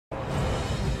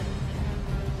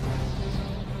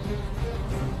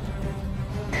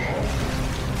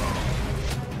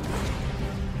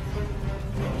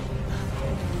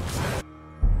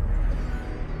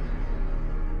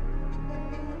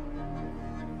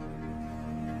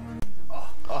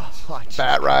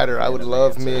Bat Rider, I would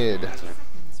love mid.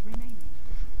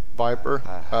 Viper,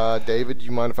 David,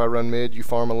 you mind if I run mid? You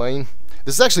farm a lane.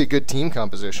 This is actually a good team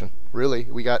composition. Really,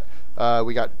 we got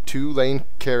 2 lane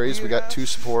carries, we got 2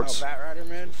 supports.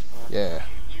 Yeah.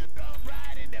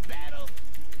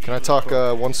 Can I talk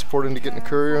 1 support into getting a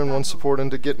courier and 1 support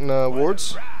into getting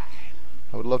wards?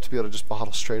 I would love to be able to just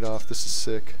bottle straight off. This is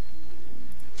sick.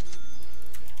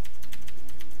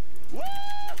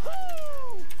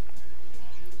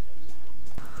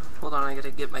 Hold on, I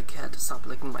gotta get my cat to stop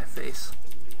licking my face.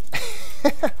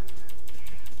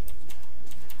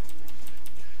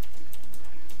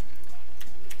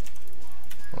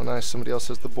 Oh nice, somebody else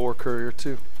has the boar courier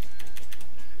too.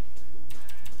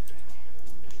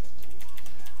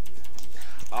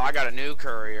 Oh, I got a new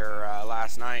courier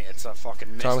last night. It's a fucking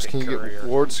mystic Thomas, can you courier. get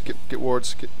wards? Get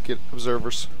wards. Get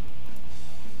observers.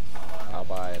 I'll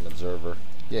buy an observer.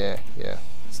 Yeah,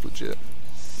 it's legit.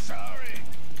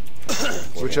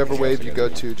 Whichever wave you go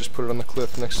to, just put it on the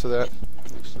cliff next to that.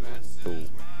 Ooh.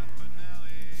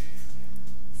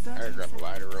 I gotta grab a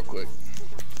lighter real quick.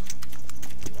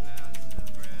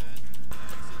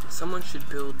 Someone should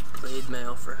build blade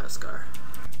mail for Husker.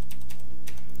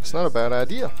 It's not a bad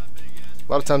idea.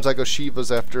 A lot of times I go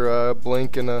Shivas after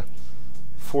Blink and a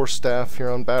Force Staff here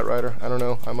on Bat Rider. I don't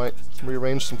know. I might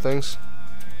rearrange some things.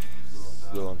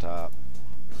 Blue on top.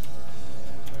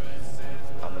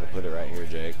 I'm gonna put it right here,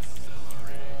 Jake.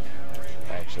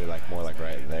 Actually, like more like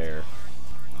right there.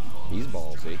 He's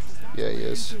ballsy. Yeah, he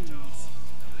is.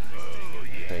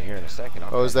 Okay, here in a second.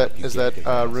 Oh, is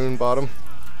that rune bottom?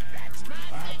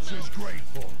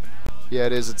 Yeah,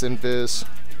 it is. It's invis.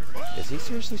 Is he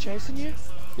seriously chasing you?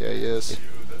 Yeah, he is.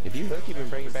 If you hook him and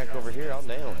bring it back over here, I'll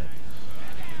nail him.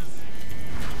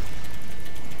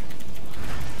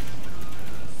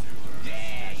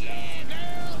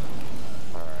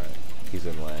 Alright, he's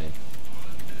in lane.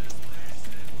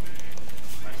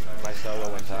 My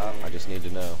solo on top, I just need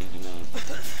to know.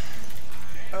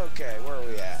 Okay, where are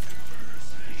we at?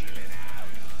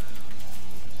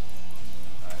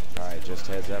 Alright, just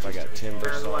heads up, I got Timber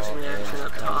I was Saw watching the and action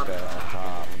up top. Combat on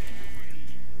top.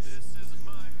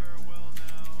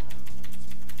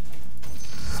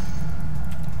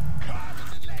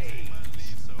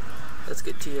 Let's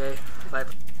get TA.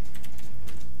 Viper.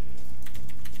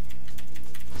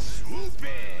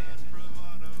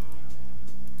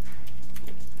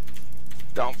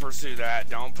 Don't pursue that.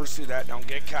 Don't pursue that. Don't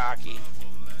get cocky.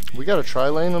 We got a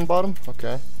tri-lane on bottom?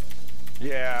 Okay.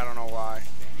 Yeah, I don't know why.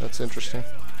 That's interesting.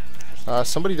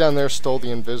 Somebody down there stole the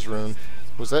invis rune.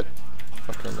 Was that?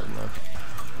 Okay, never mind.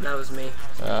 That was me.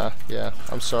 Yeah.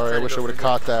 I'm sorry. I wish I would have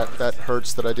caught that. That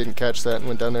hurts that I didn't catch that and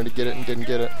went down there to get it and didn't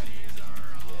get it.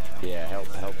 Yeah,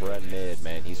 help run mid,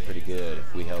 man. He's pretty good.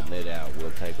 If we help mid out,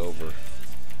 we'll take over.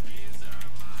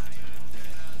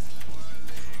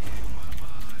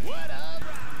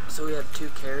 So we have 2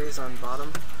 carries on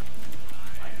bottom.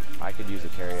 I could use a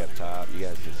carry up top. You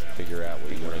guys just figure out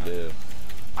what you want to do.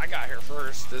 I got here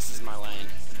first. This is my lane.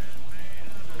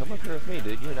 Come up here with me,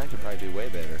 dude. You and I could probably do way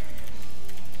better.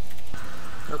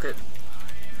 Okay.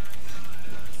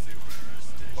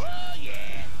 Oh,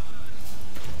 yeah.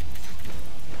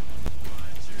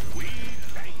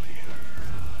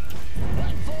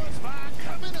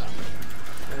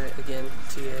 Alright, again,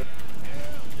 TA.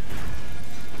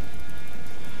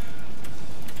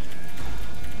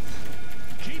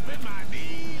 Keeping my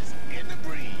knees in the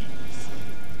breeze.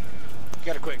 You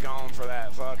gotta quit going for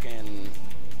that fucking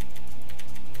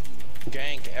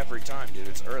gank every time, dude.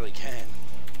 It's early game.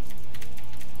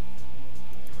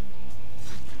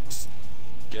 Just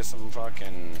get some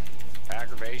fucking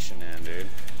aggravation in, dude.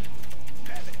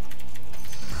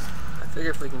 I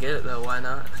figure if we can get it though, why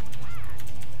not?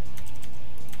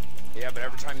 Yeah, but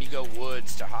every time you go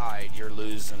woods to hide, you're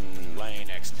losing lane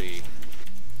XP.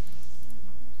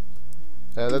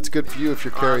 That's good for you if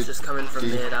you're I carried. was just coming from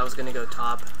D. mid. I was gonna go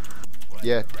top.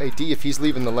 Yeah, AD, if he's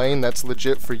leaving the lane, that's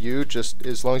legit for you. Just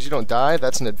as long as you don't die,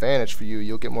 that's an advantage for you.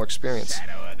 You'll get more experience.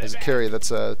 As a carry, that's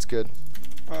good.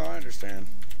 Oh, I understand.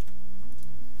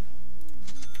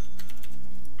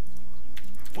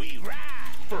 We ride.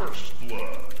 First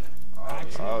blood.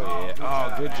 Oh, yeah.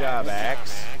 Oh, good job,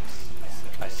 Axe.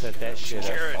 I set that shit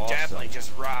Jared up awesome. definitely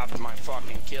just robbed my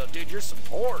fucking kill. Dude, your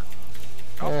support.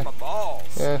 Off Yeah. my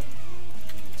balls. Yeah,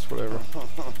 it's whatever.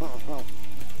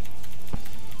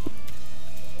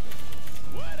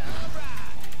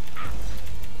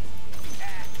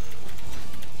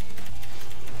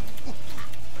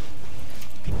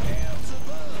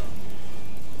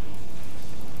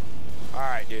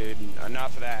 Alright, dude.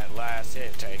 Enough of that last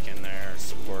hit taken there,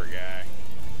 support guy.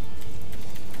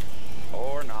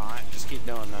 Or not. Just keep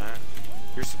doing that.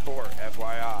 Your support,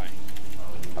 FYI.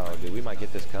 Oh, dude, we might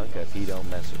get this Kunkka if he don't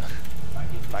mess with.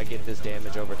 If I get this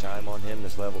damage over time on him,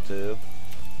 this level 2.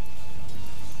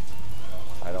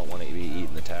 I don't want to be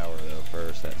eating the tower though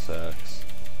first. That sucks.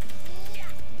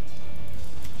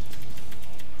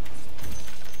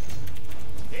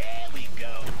 There we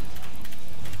go.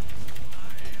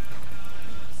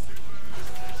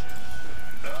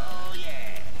 Oh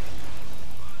yeah.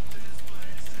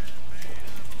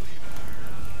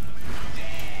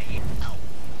 There you go.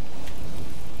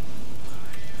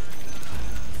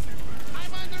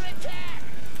 I'm under attack.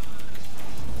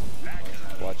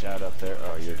 Watch out up there.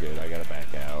 Oh, you're good. I gotta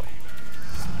back out.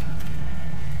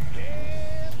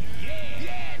 Yeah,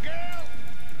 yeah, girl.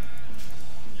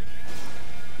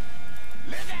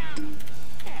 Look out.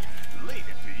 Leave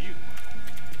it to you.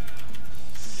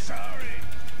 Sorry.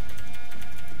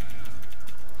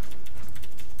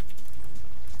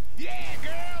 Yeah,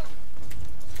 girl.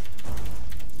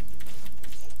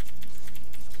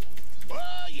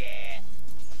 Oh, yeah.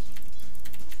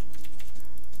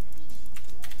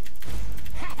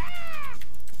 Ha-ha.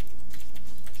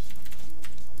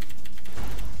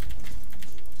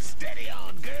 Steady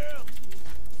on, girl.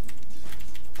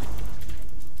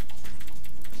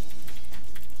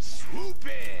 Swoop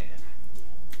in.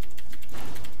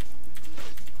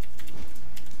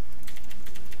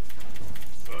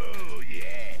 Oh,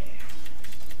 yeah.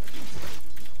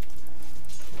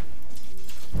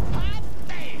 Hot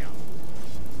damn.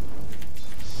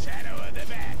 Shadow of the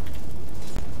back.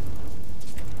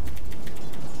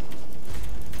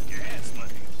 Yes,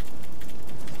 buddy.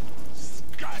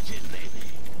 Scotch it, baby.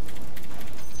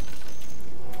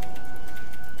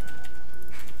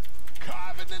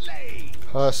 Carving the lane.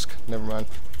 Husk. Never mind.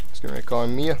 He's getting ready to call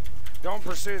him Mia. Don't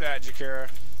pursue that, Jakira.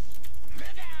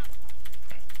 Look out.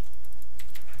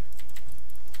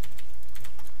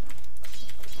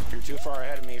 You're too far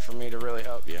ahead of me for me to really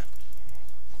help you.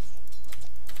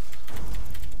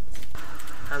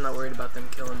 I'm not worried about them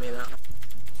killing me though.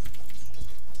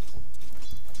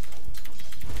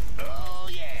 Oh,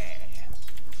 yeah.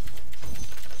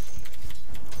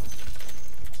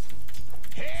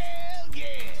 Hell yeah.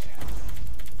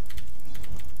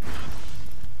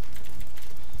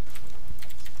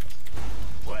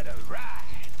 What a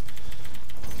ride.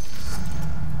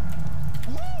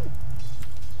 Woo!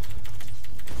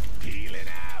 Peeling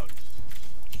out.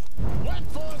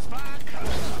 145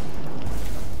 coming up.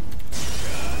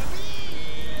 Come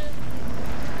in.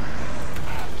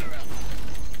 After him.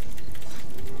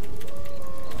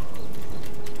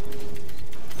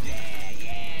 Yeah,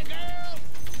 yeah, girl.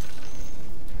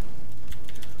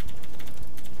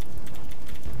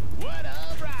 What a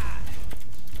ride.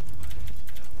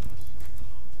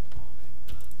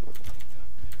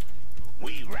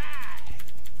 We ride.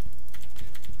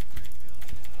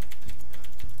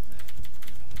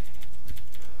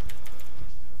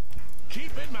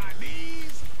 Keeping my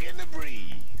knees in the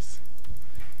breeze.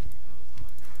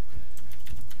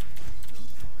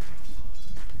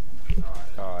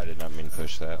 Oh, I did not mean to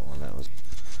push that one. That was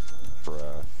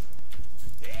rough.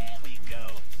 There we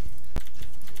go.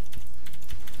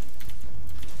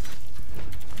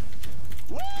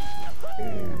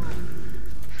 Woo-hoo!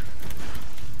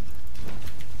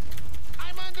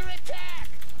 I'm under attack.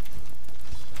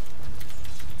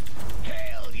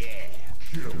 Hell yeah.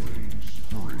 Killing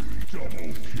spree,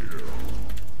 double kill.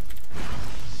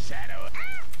 Shadow.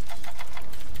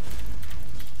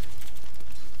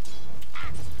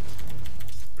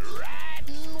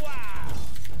 Riding wild.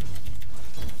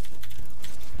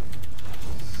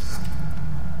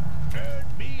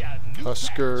 Earned me a new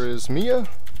Husker is Mia. patch.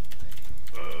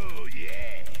 Oh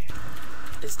yeah.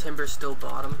 Is Timber still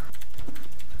bottom?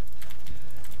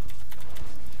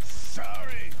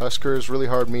 Sorry. Husker is really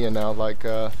hard Mia now. Like,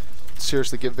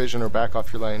 seriously, get vision or back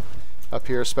off your lane. Up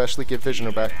here, especially, get vision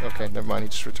or back. Okay, never mind. He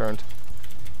just returned.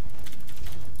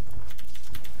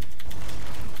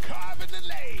 Carving the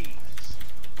lanes.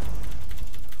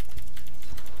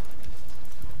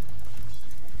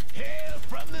 Hail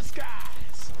from the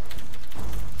skies.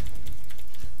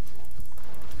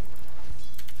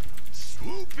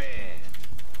 Swoop in.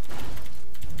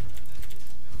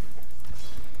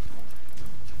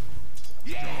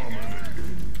 Yeah.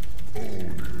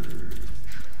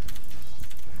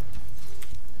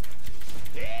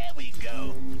 There we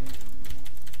go.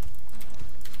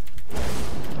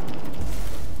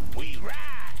 We ride.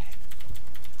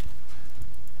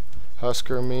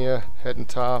 Husker, Mia, heading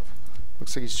top.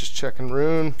 Looks like he's just checking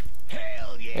rune.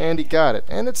 Hell yeah. And he got it.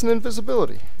 And it's an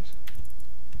invisibility.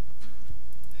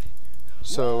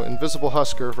 So, invisible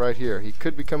Husker right here. He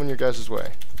could be coming your guys'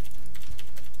 way.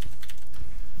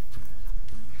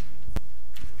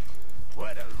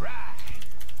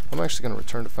 actually going to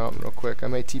return to Fountain real quick. I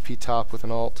may TP top with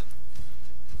an ult.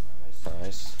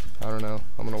 Nice. I don't know.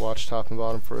 I'm going to watch top and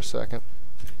bottom for a second.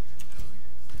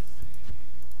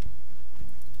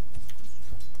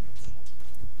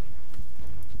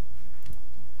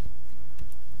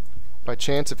 By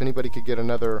chance, if anybody could get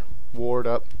another ward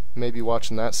up, maybe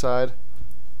watching that side,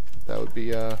 that would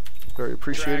be very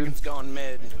appreciated. Dragon's going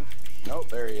mid. Nope,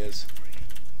 there he is.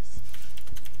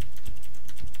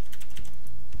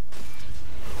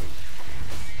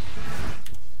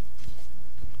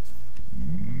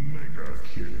 Mega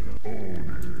kill.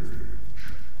 Ownage.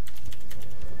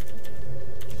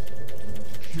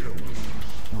 Killing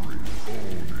spree.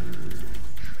 Ownage.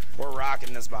 We're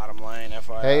rocking this bottom lane,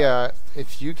 FYI. Hey,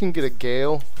 if you can get a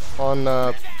Gale on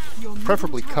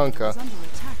preferably Kunkka,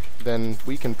 then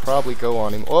we can probably go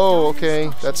on him. Oh,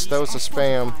 okay. That was a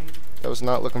spam. That was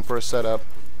not looking for a setup.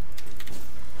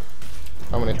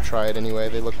 I'm gonna try it anyway.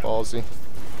 They look ballsy.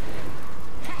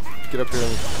 Get up here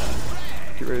and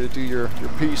get ready to do your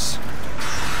piece.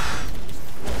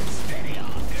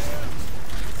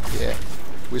 Yeah,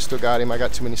 we still got him. I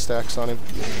got too many stacks on him.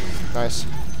 Nice.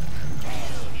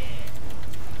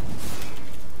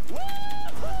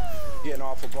 Getting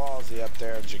awful ballsy up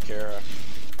there, Jakara.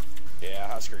 Yeah,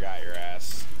 Husker got your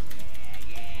ass.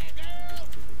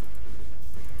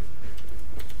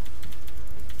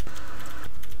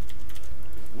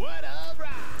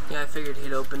 Yeah, I figured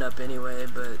he'd open up anyway,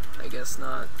 but I guess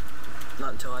not.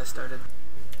 Not until I started.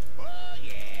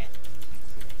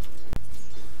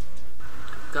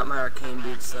 Got my arcane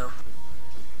boots though.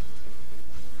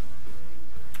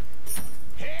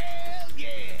 Hell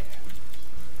yeah!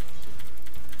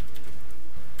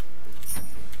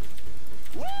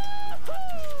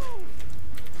 Woohoo!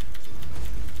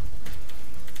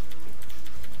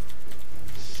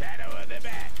 Shadow of the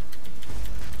bat.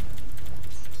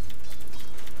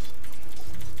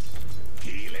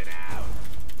 Peel it out.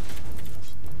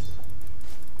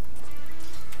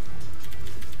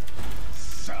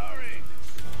 Soaring.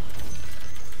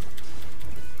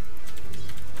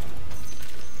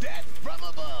 Death from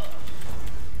above.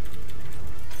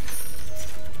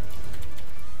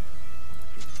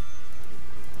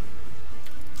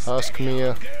 Husk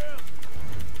Mia. Girl,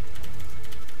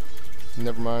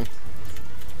 Never mind.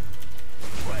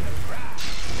 what a ride.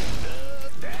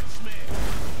 Love that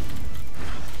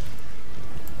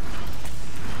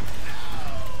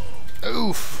smell.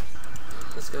 Oof.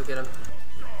 Let's go get him.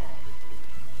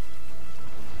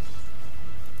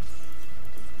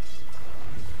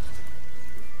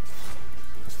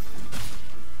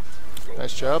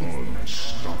 Nice job.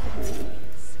 Unstoppable.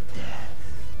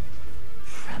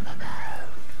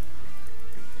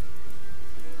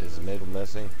 Is the middle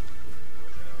missing?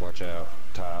 Watch out.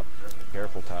 Top.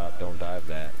 Careful, top. Don't dive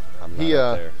that. I'm not He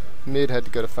up there. mid had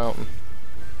to go to Fountain,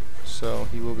 so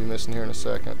he will be missing here in a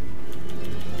second.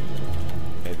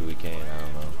 Maybe we can. I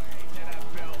don't know. Let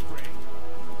that bell ring.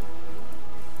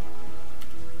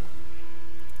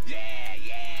 Yeah,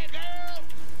 yeah, girl.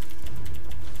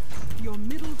 Your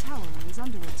middle tower is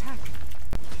under attack.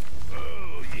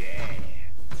 Oh, yeah.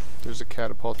 There's a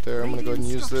catapult there. I'm gonna go ahead and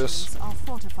use this. Structures are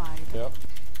fortified. Yep.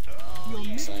 Your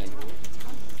middle Same. tower is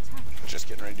under attack. Just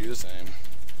getting ready to do the same.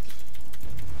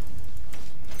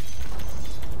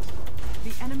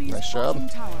 The enemy's Nice job. bottom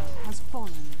tower has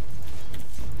fallen.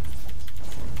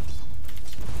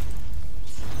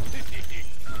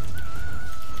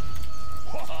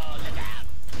 Whoa, look out.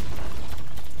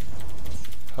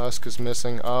 Husk is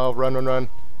missing. Oh, run, run, run.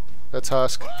 That's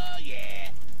Husk. Oh, yeah.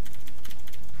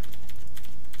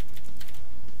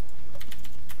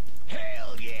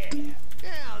 Hell yeah.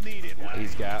 I'll need it.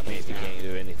 He's got me if he can't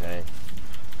do anything.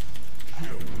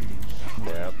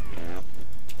 Yep.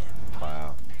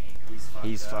 Wow.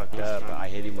 He's fucked up. I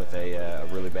hit him with a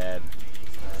really bad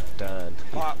stun.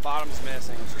 Bottom's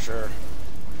missing for sure.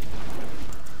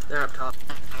 They're up top.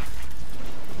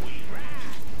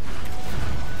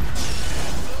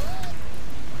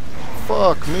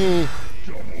 Fuck me.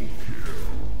 Double kill.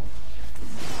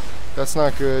 That's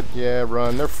not good. Yeah,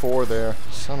 run. They're 4 there.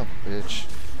 Son of a bitch.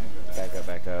 Back up,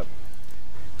 back up.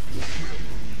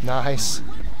 Nice.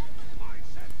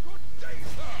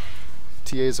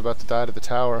 TA's about to die to the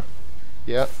tower.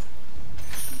 Yep.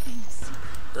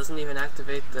 Doesn't even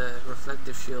activate the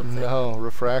reflective shield thing. No.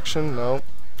 Refraction? No.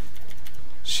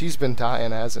 She's been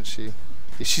dying, hasn't she?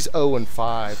 Yeah, she's 0 and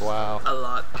 5. Wow. A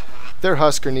lot. Their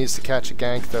Husker needs to catch a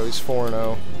gank, though. He's 4 and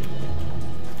 0.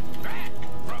 Back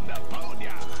from the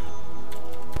boneyard.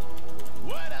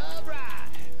 What a ride.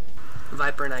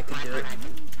 Viper and I could do it.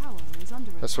 Middle tower is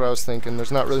under That's attack. what I was thinking.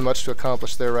 There's not really much to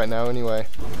accomplish there right now, anyway,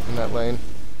 in that lane.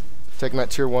 Taking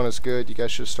that tier 1 is good. You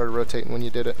guys should have started rotating when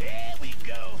you did it. There we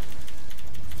go.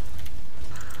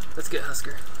 Let's get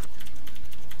Husker.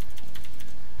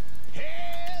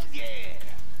 Hell yeah.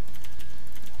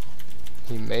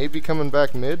 He may be coming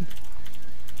back mid.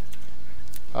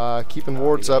 Keeping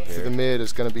wards up for the mid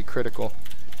is going to be critical.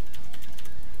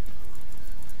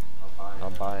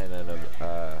 I'm buying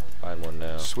buying one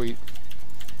now. Sweet.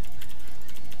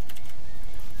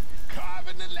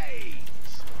 Carving the lanes.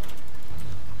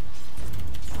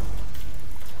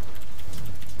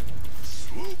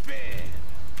 Swoop in.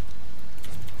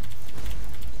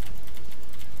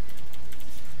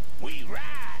 We ride.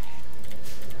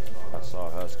 I saw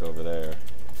Husk over there.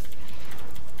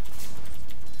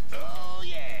 Oh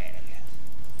yeah.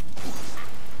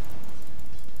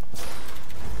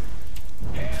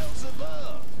 Hell's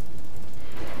above.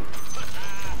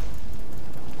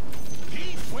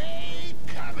 Heat wave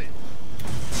coming.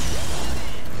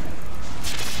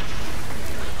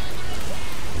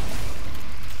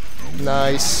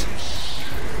 Nice.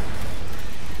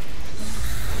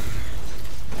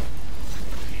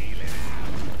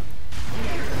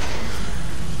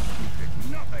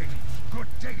 Nothing. Good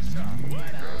day, sir.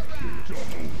 Double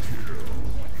kill.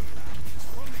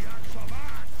 From the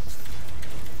Axomat.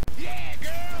 Yeah,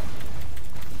 girl.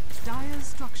 Dire's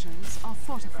structures are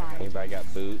fortified. Anybody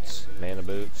got boots? Mana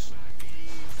boots?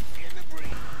 In the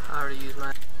breeze. I already used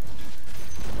mine.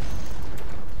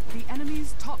 The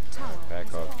enemy's top tower Back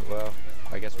has off. fallen. Well,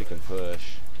 I guess we can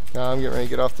push. Now I'm getting ready to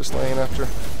get off this lane after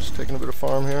just taking a bit of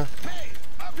farm here. Hey,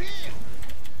 up here.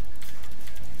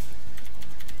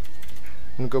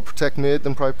 I'm going to go protect mid,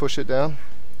 then probably push it down.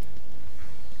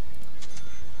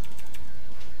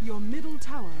 Your middle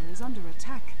tower is under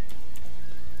attack.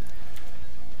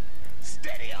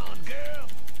 Steady on, girl.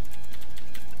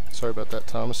 Sorry about that,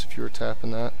 Thomas, if you were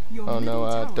tapping that. Your Oh no,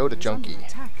 middle tower Dota is junkie. under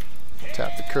attack.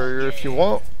 Tap the courier if you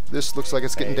want. This looks like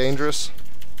it's getting Hey. dangerous.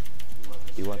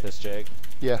 You want this, Jake?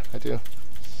 Yeah, I do.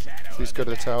 Shadow Please go to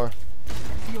the tower.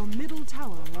 Your middle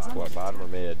tower is under What, bottom or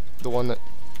mid? The one that...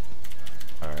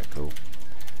 Alright, cool.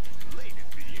 laid it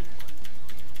for you.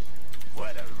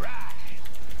 What a ride.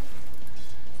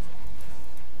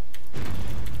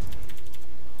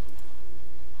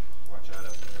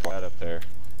 Right up there.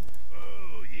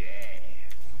 Oh yeah.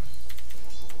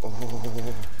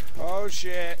 Oh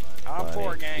shit. I'm Funny.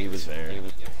 four gangs. He was there.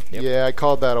 Yep. Yeah, I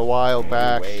called that a while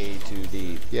back. Way too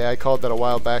deep. Yeah, I called that a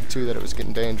while back too, that it was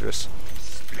getting dangerous.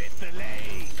 Split the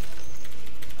lane.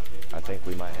 I think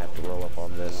we might have to roll up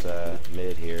on this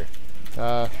mid here.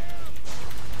 I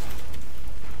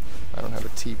don't have a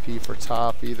TP for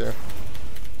top either.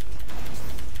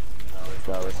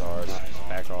 No, it's ours.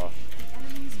 Back off. The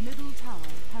enemy's middle tower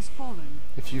has fallen.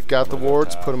 If you've got the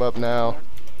wards, put them up now.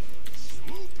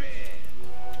 Swoop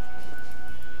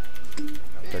in.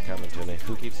 They're coming to me.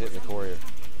 Who keeps hitting the courier?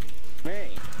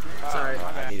 Me. Sorry.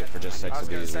 I need it for just I six was of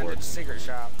gonna these send it to wards. secret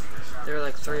shop. There were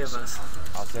like 3 of us.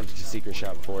 I'll send it to secret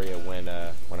shop for you when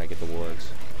I get the wards.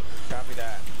 Copy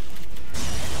that.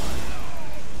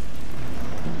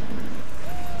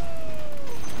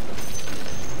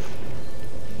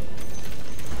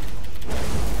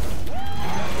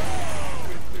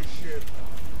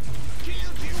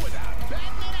 Killed you without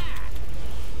batting an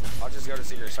eye. I'll just go to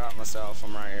secret shop myself.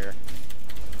 I'm right here.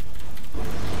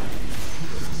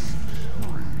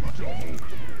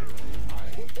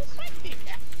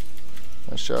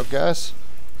 Nice job, guys.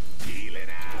 Peeling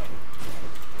out.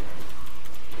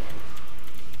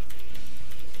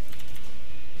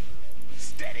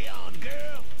 Steady on,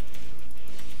 girl.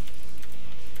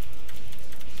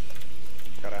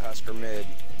 Got a Husker mid.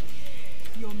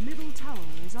 Your middle tower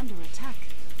is under attack.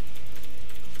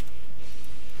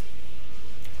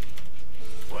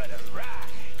 What a ride.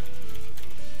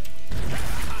 Got a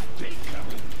hot date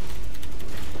coming.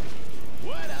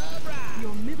 What a ride.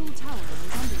 Your middle tower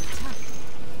is under attack.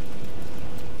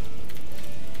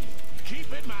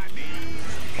 Keeping my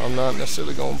knees. I'm not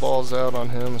necessarily going balls out on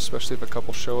him, especially if a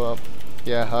couple show up.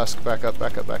 Yeah, Husk, back up,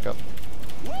 back up, back up.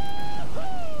 Woo-hoo.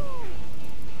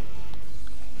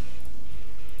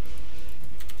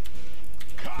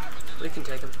 Carving the We can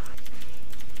take him.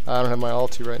 I don't have my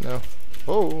ulti right now.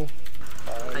 Oh,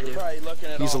 I You're do. probably looking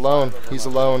at he's all alone. 5 of them He's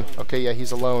up alone. there. Okay, yeah,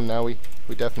 he's alone. Now we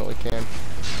definitely can.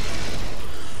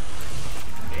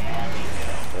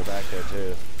 They're back there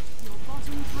too. Your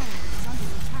bottom tower is under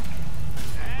attack.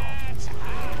 That's how.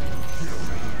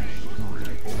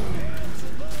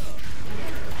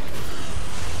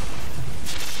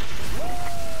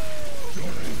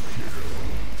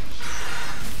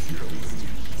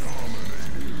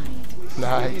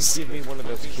 Nice. Give me one of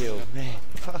those kills, man.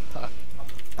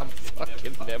 I'm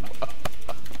fucking them up.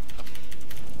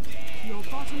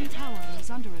 bottom tower is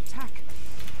under attack.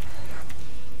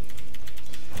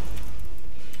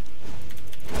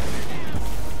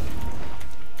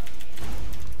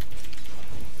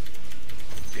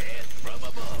 Death from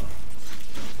above.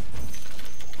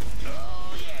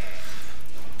 Oh yeah.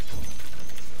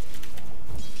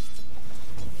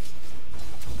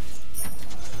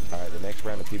 Alright, the next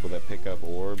round of people that pick up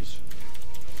orbs,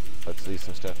 let's see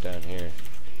some stuff down here.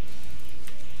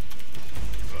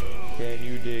 Can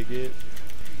you dig it?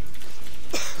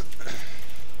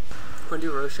 Wanna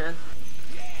do Roshan?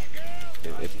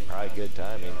 It's probably good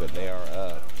timing, but they are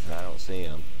up, and I don't see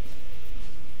them.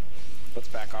 Let's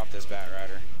back off this Bat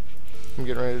Rider. I'm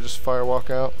getting ready to just firewalk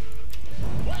out.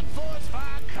 One force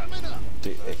fire coming up.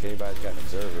 Dude, if anybody's got an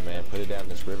observer, man, put it down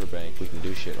this riverbank. We can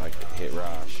do shit like hit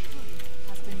Rosh.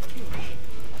 Has been killed.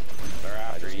 They're I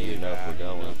after just need you, to know if Bat. we're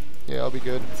going. Yeah, I'll be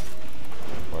good.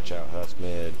 Watch out, Husk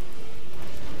mid.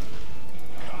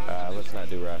 Let's not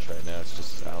do Rosh right now. It's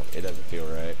just, it doesn't feel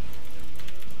right.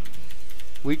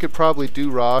 We could probably do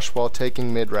Rosh while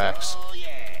taking mid racks Oh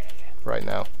yeah. right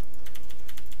now.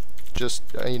 Just,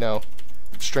 you know,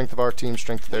 strength of our team,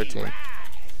 strength of their team.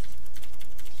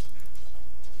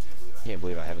 Can't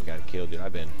believe I haven't gotten killed, dude.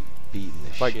 I've been beating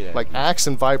the shit out Like of you. Axe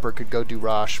and Viper could go do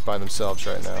Rosh by themselves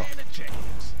right now. Stand a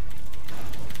chance.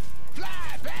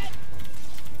 Fly back.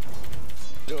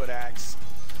 Do it, Axe.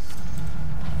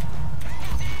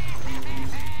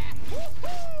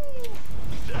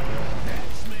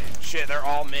 That's me. Shit, they're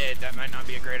all mid. That might not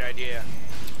be a great idea.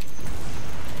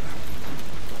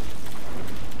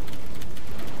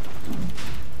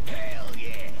 Hell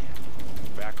yeah.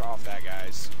 Back off that,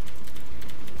 guys.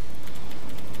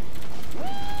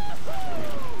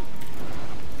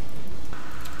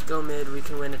 Go mid, we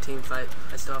can win a team fight.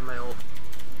 I still have my ult.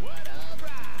 What a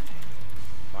ride.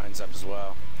 Mine's up as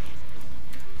well.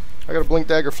 I got a blink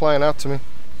dagger flying out to me.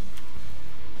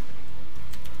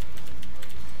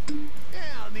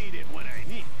 I'll need it when I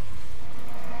need it.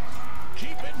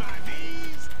 Keeping my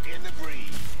knees in the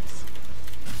breeze.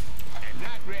 And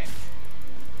not ready.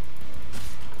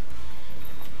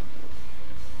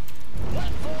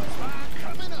 One force fire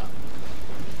coming up.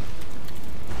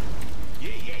 Yeah.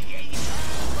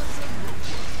 Time for some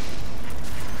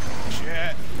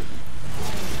Shit.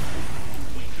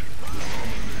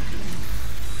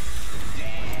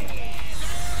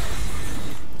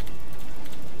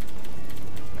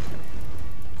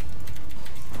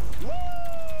 Woo!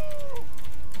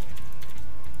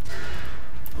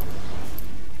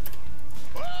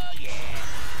 Oh yeah.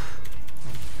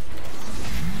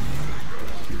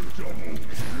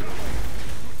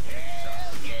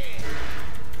 Hell yeah.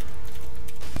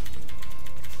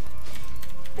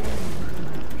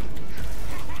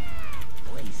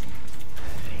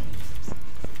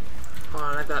 Hold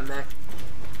on, I've got mech.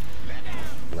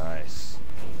 Nice.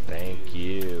 Thank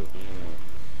you.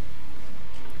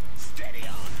 Steady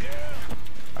on, girl.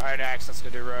 Alright, Axe, let's go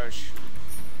do Roche.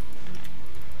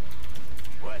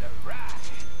 What a ride.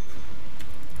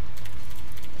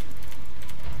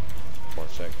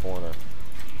 Watch that corner.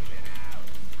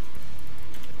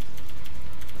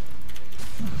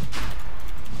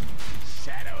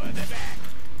 Shadow of the back.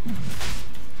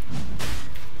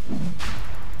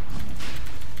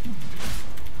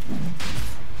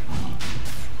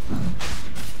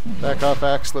 Back off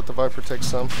Axe, let the Viper take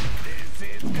some.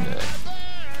 This is gonna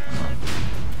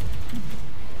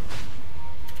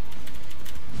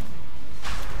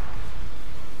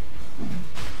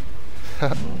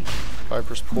burn.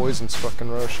 Viper's poisons fucking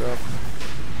Rosh up.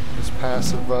 His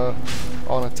passive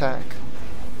on attack.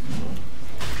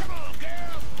 Come on,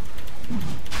 girl.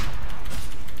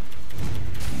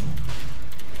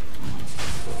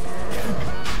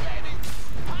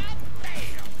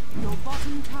 Your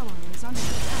bottom tower is under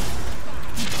attack.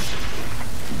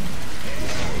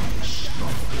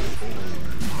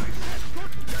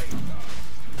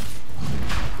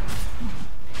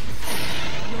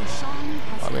 Roshan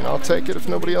has I mean, I'll take it if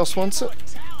nobody else wants it.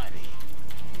 Mortality.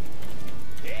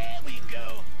 There we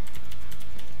go.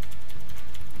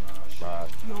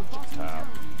 Rosh. Your bottom Top. tower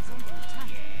is under attack.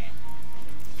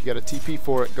 If you got a TP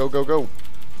for it, go, go, go.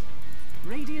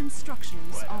 Radiant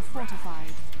structures are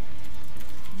fortified.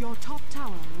 Your top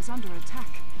tower is under attack.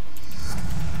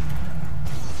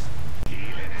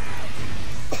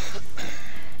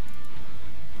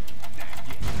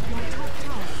 Your top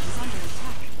tower is under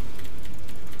attack.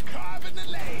 Carving the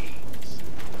lanes.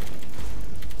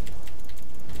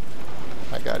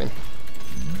 I got him.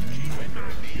 Keeping my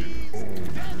knees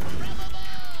down from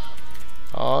above.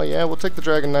 Oh yeah, we'll take the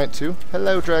Dragon Knight too.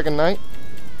 Hello, Dragon Knight.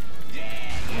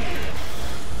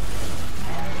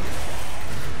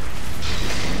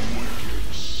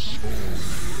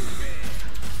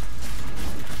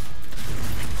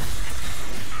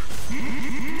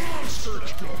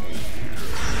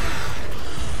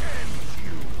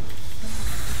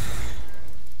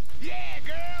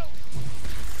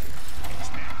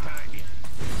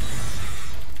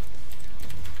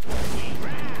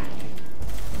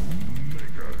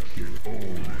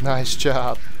 Nice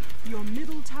job. Your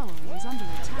middle tower is under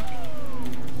attack.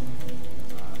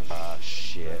 Ah,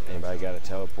 shit. Anybody got a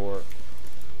teleport?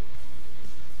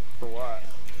 For what?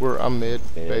 I'm mid,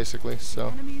 Mid. basically, so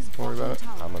Enemy's don't worry bottom about it.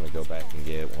 tower. I'm gonna go back and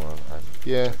get one. I'm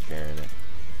Yeah, carrying it.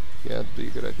 yeah, that'd be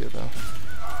a good idea, though.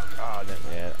 Oh,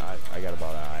 yeah, I got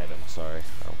about an item. Sorry.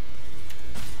 Oh.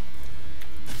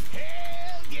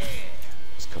 Hell yeah!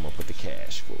 Let's come up with the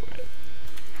cash for it.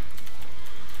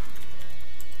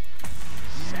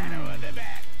 Shadow on the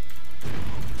back.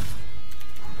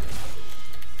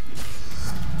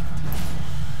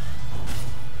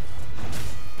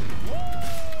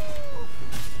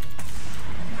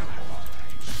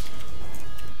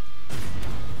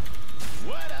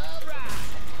 What a ride!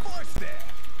 Force there.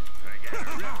 I got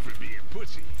a rep for being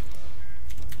pussy.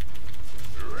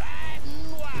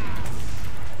 Riding wild.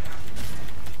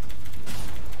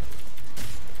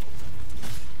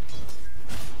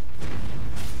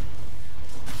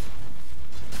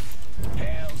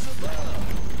 Hells above.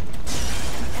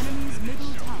 The enemy's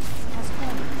middle tower has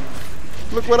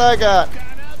fallen. Look what I got. Gonna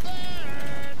burn.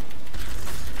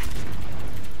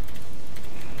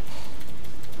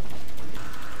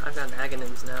 I've got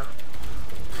Aghanims now.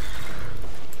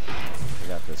 I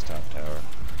got this top tower.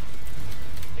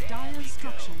 Dire's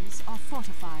structures are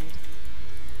fortified.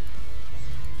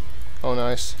 Oh,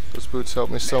 nice. Those boots help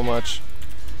me so much.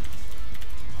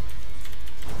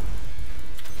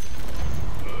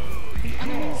 The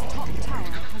enemy's top tower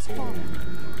has fallen.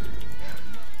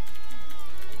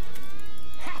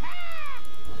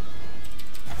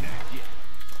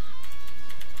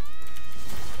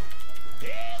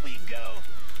 There we go.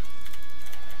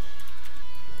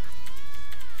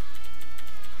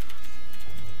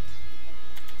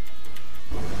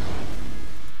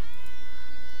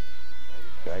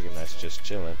 Dragon that's just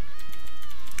chilling.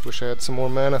 Wish I had some more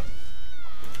mana.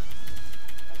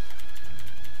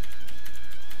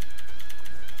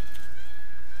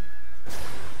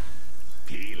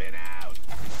 Peeling out.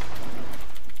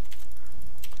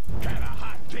 Got a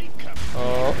hot take coming.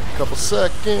 Oh, a couple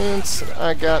seconds.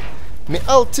 I got me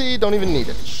ulti. Don't even need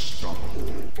it.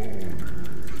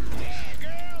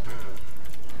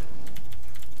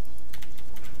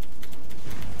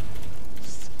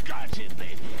 Scotch it,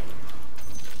 baby.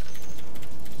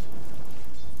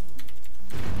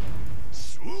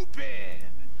 Swoop in.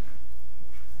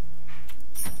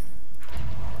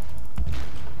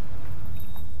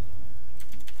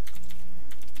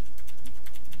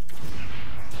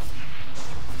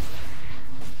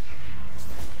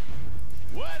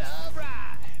 What a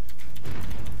ride.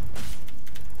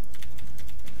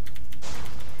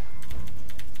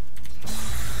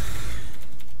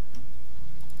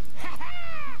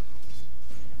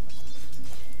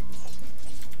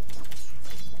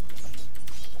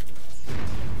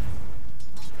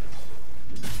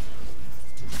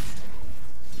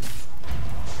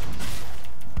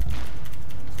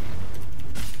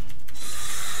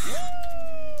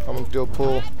 I'm gonna do a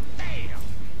pull. Bam.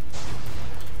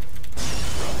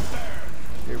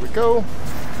 Here we go.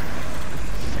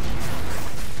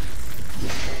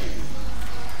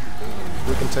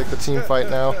 We can take the team fight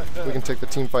now. We can take the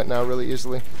team fight now really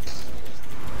easily.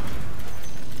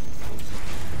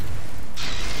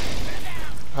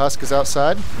 Husk is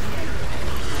outside.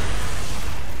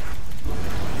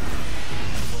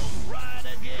 Ride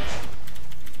again.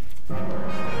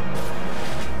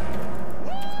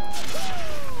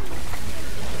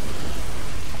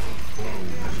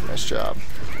 Nice job.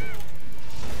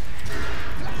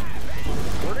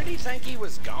 Where did he think he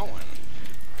was going?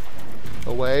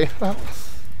 Away. That's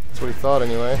what he thought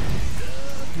anyway.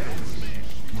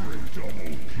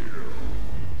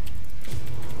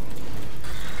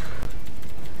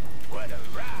 What a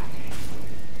ride.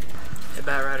 Hey,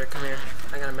 Bat Rider, come here.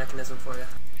 I got a mechanism for you.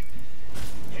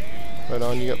 Right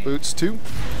on, you got boots too?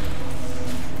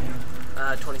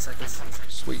 20 seconds.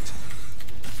 Sweet.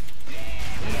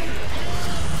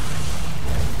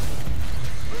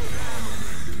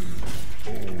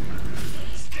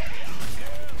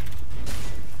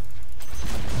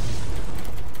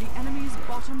 The enemy's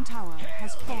bottom tower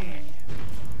has fallen.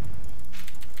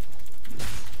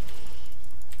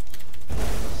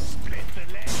 Split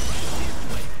the leg right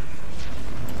this way.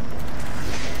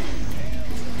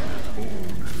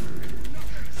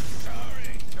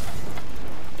 Sorry.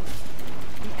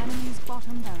 The enemy's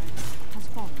bottom barracks has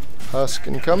fallen. Husk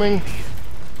incoming.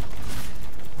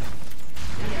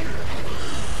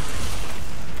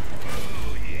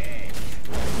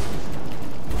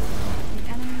 The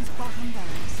enemy's bottom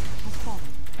barracks has fallen.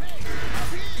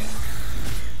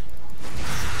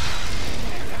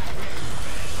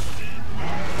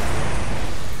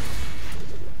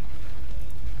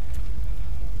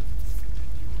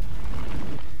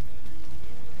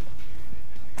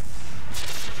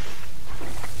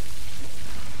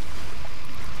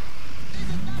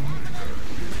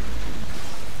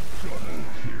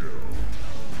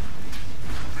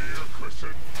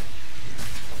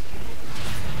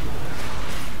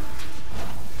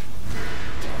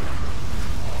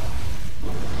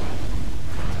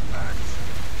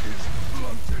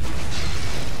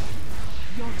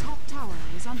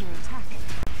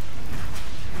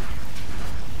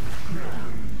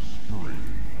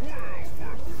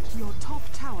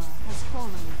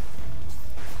 fallen.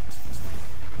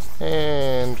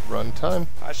 And run time.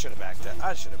 I should have backed out.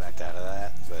 I should have backed out of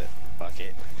that, but fuck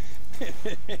it.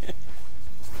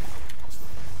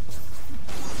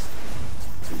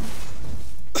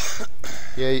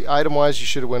 Yeah, item-wise, you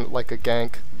should have went like a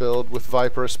gank build with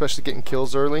Viper, especially getting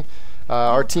kills early.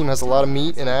 Our team has a lot of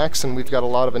meat and axe, and we've got a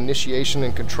lot of initiation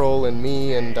and control in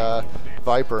me and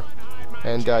Viper.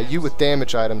 And you with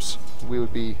damage items, we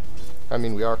would be, I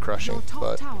mean, we are crushing, Your top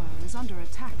but tower is under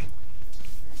attack.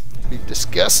 it'd be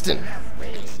disgusting.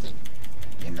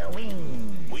 In the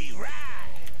wing. We ride.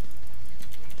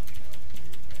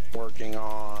 Working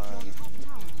on. Your top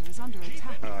tower is under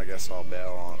attack. Oh, I guess I'll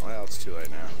bail on. Well, it's too late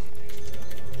now.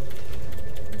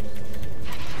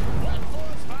 One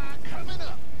force fire coming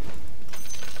up.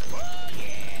 Oh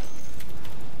yeah.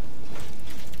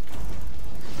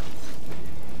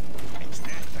 It's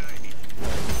that time.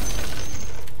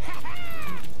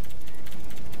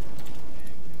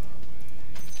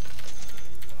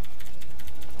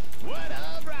 What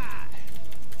a ride.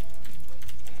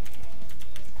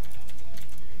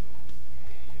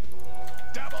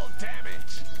 Double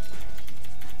damage.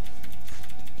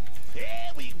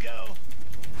 Here we go.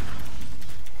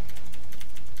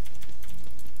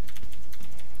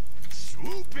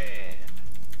 Swoop in.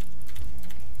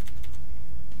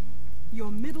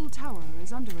 Your middle tower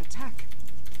is under attack.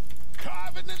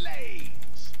 Carving the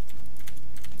lanes.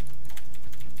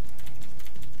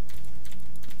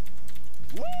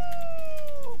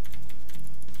 Woo!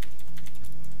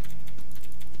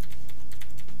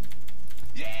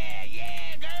 Yeah,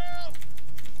 yeah, girl.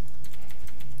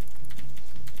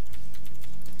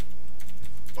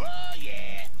 Oh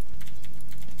yeah.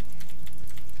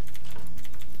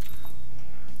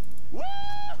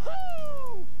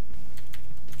 Woo-hoo!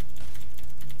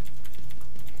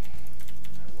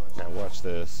 Now watch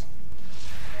this.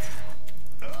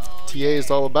 TA is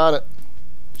all about it.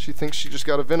 She thinks she just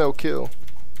got a Vino kill.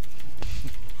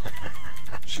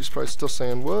 She's probably still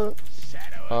saying, what?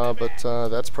 But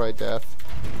that's probably death.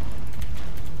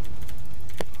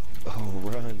 Oh,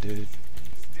 run, dude.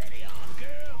 Steady on,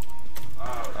 girl.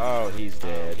 Oh, he's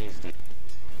dead.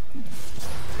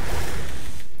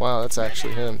 Wow, that's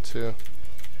actually him, too.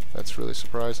 That's really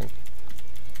surprising.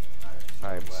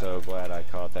 I am so glad I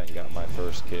caught that and got my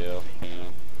first kill.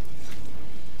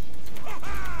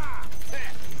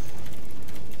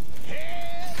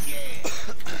 Hell yeah.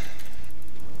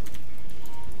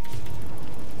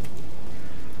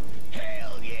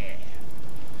 Hell yeah.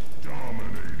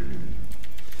 Dominating.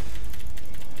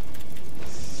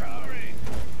 Sorry.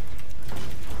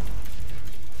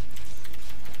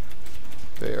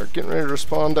 They are getting ready to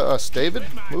respond to us. David,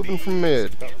 moving from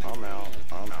mid. I'm out.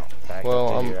 I'm out. Back Well,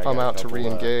 up to here. I I'm got a out to couple,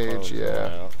 re-engage, clones going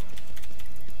yeah. out.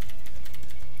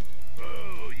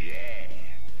 Oh yeah.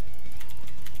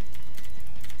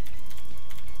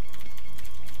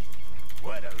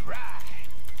 What a ride.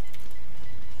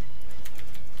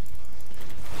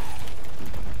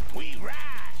 We ride.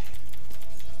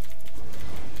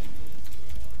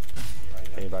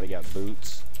 Anybody got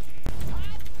boots?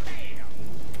 Bam.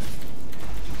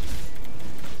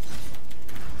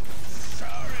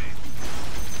 Sorry.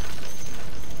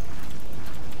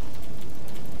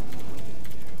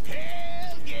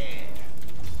 Hell yeah.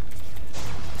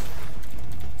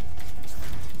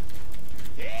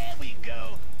 Here we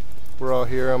go. We're all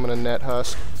here. I'm going to net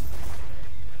Husk.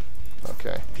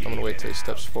 Okay, I'm going to wait till he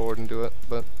steps forward and do it.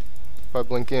 But if I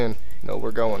blink in, no,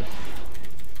 we're going.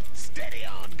 Steady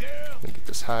on, girl. Let me get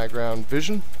this high ground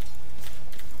vision.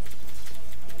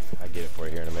 I'll get it for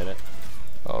you here in a minute.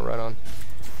 Oh, right on.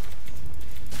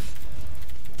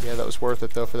 Yeah, that was worth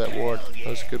it, though, for that ward. That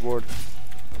was a good ward.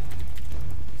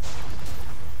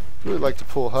 Really like to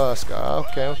pull Husk. Ah,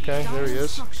 okay, there he Dire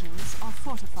is. structures are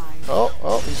fortified.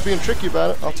 Oh, he's being tricky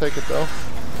about it. I'll take it, though.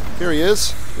 Here he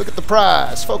is. Look at the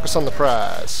prize. Focus on the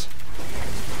prize.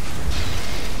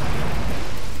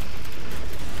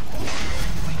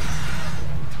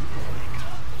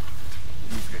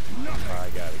 I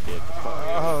gotta get the fuck.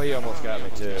 Oh, he almost got me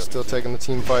too. Still taking the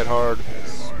team fight hard.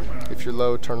 If you're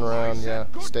low, turn around. Yeah,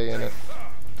 stay in it.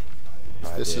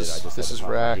 This is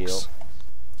Rax.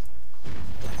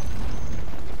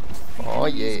 Oh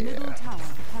Enemy's middle yeah. tower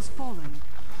has fallen.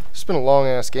 It's been a long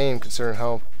ass game considering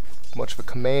how much of a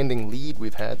commanding lead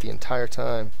we've had the entire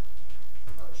time.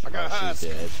 I got high. She's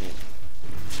dead.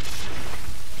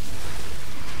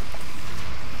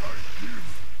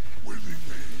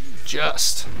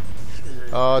 Just.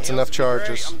 Oh, it's enough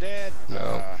charges. I'm dead.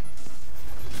 No.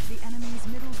 The enemy's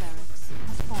middle barracks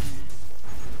has fallen.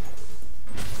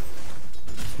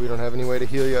 We don't have any way to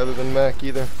heal you other than mech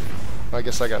either. I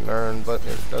guess I got an urn, but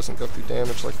it doesn't go through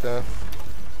damage like that.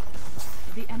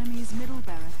 The enemy's middle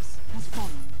barracks has fallen.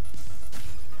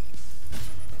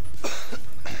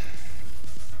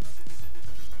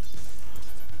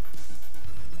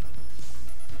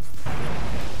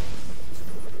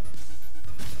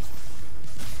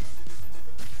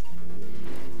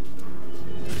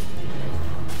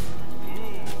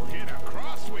 Ooh, hit a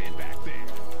crosswind back there.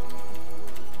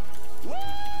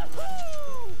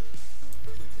 Woo-hoo!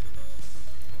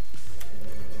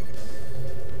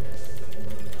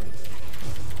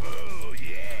 Oh,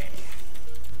 yeah.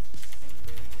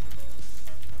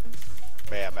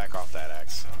 Yeah, back off that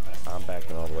axe. I'm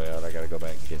backing all the way out. I gotta go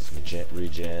back and get some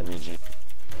regen.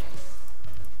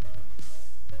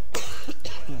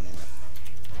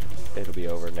 It'll be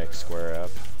over next square up.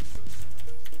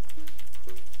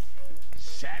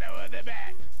 Shadow of the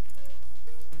bat.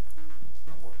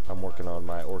 I'm working on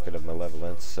my Orchid of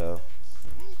Malevolence, so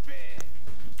Swoop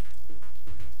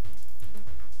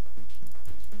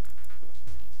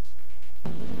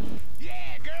in.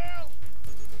 Yeah, girl.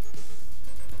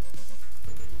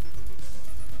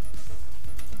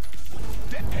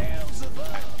 The hell's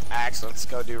above. Axe, let's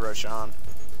go do Roshan.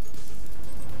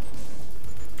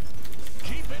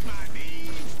 Keeping my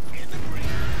knees in the breeze.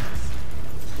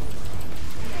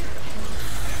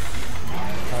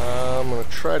 I'm gonna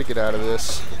try to get out of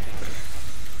this.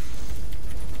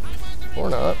 Or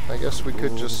not. I guess we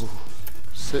could just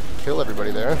sit and kill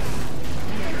everybody there.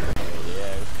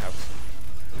 yeah.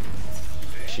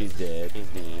 She's dead.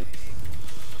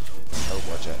 Oh,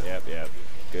 watch out. Yep.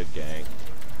 Good gang.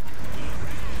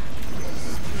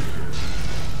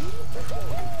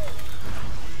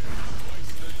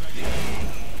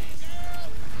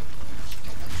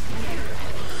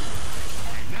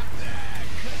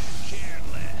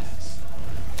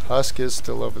 Husk is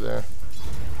still over there.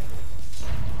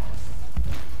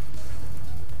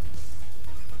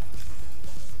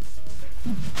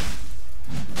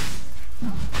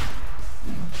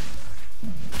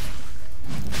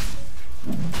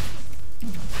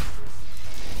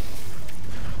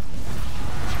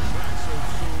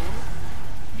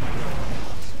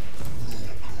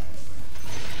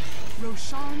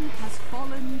 Roshan has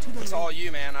fallen to the It's all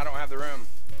you, man. I don't have the room.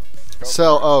 Go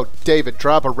So, for it. oh, David,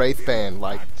 drop a Wraith Band,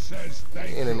 like, Says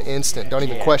thank in an you. instant. Don't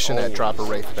even Yeah, question that, always. drop a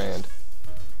Wraith Band.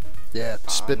 Yeah,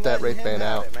 spit I'm that letting Wraith him Band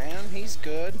have out. it, man. He's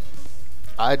good.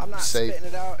 I'd I'm not say spitting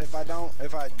it out if I don't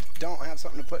have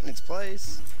something to put in its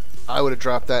place. I would have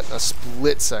dropped that in a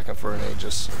split second for an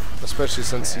Aegis. Especially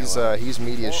since he's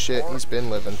meaty as shit. He's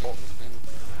been living. Oh,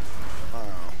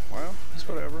 well, it's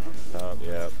whatever. Oh,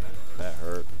 yep. That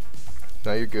hurt.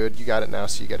 No, you're good. You got it now,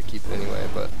 so you got to keep it anyway,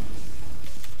 but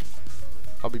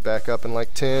I'll be back up in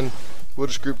like 10. We'll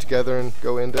just group together and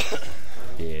go into it.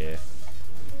 Yeah.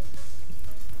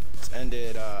 Let's end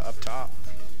it up top.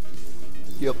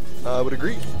 Yep, I would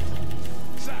agree.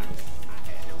 Son, I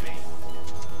had to be.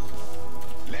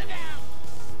 Look out.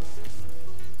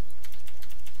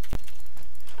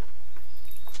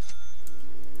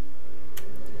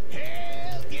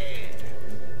 Hell yeah.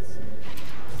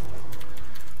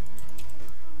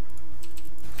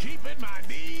 Keeping my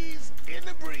knees in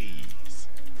the breeze.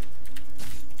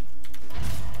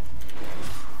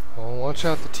 Well, watch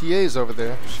out the TA's over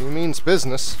there. She means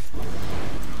business.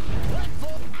 What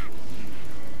for?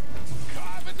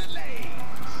 Carving the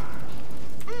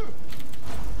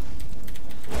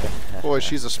lanes. Boy,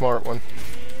 she's a smart one.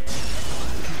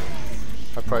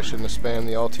 I probably shouldn't have spammed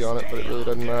the ulti on it, but it really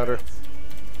doesn't matter.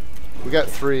 We got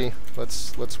 3.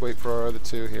 Let's wait for our other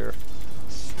 2 here.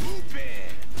 Swoop in.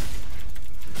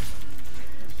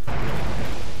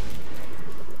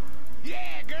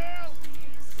 Yeah, girl.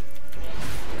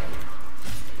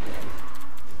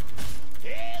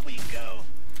 Here we go.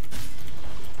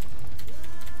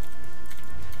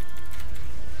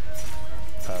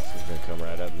 Husk is gonna come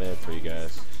right up mid for you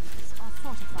guys. are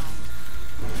fortified.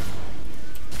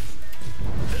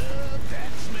 Love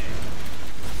that smell.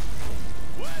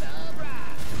 What a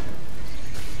ride.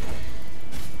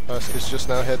 Husk is just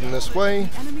now heading this way.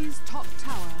 The enemy's top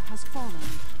tower has fallen.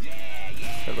 Yeah,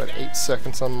 yeah. Got about 8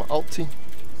 seconds on my ulti.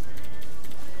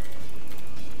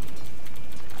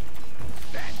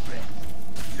 That breath.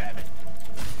 Love it.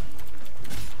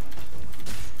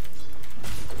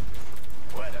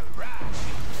 What a ride.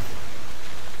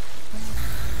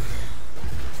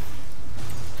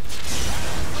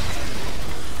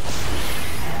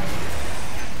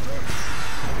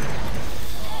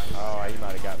 Oh, he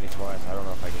might have got me twice. I don't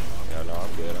know if I can. No,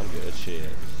 I'm good. I'm good. Shit.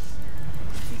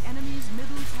 The enemy's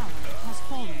middle tower has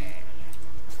fallen.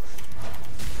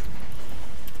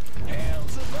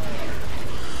 Hell's above.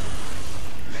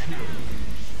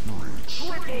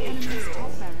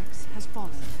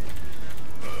 fallen.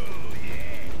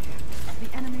 The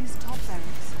enemy's top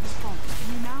barracks has fallen.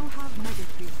 You now have mega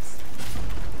creeps.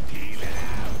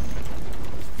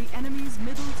 The enemy's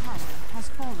middle tower has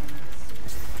fallen.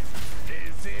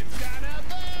 This is gonna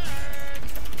burn.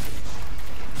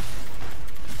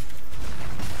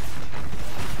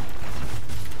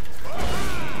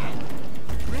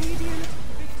 Radiant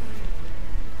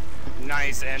victory.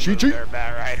 Nice end move there,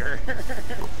 Bat Rider.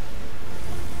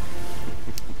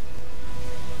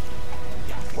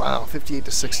 Wow, 58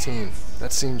 to 16.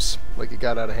 That seems like it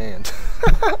got out of hand.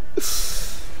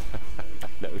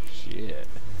 No shit.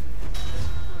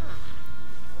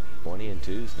 20 and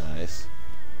 2's nice.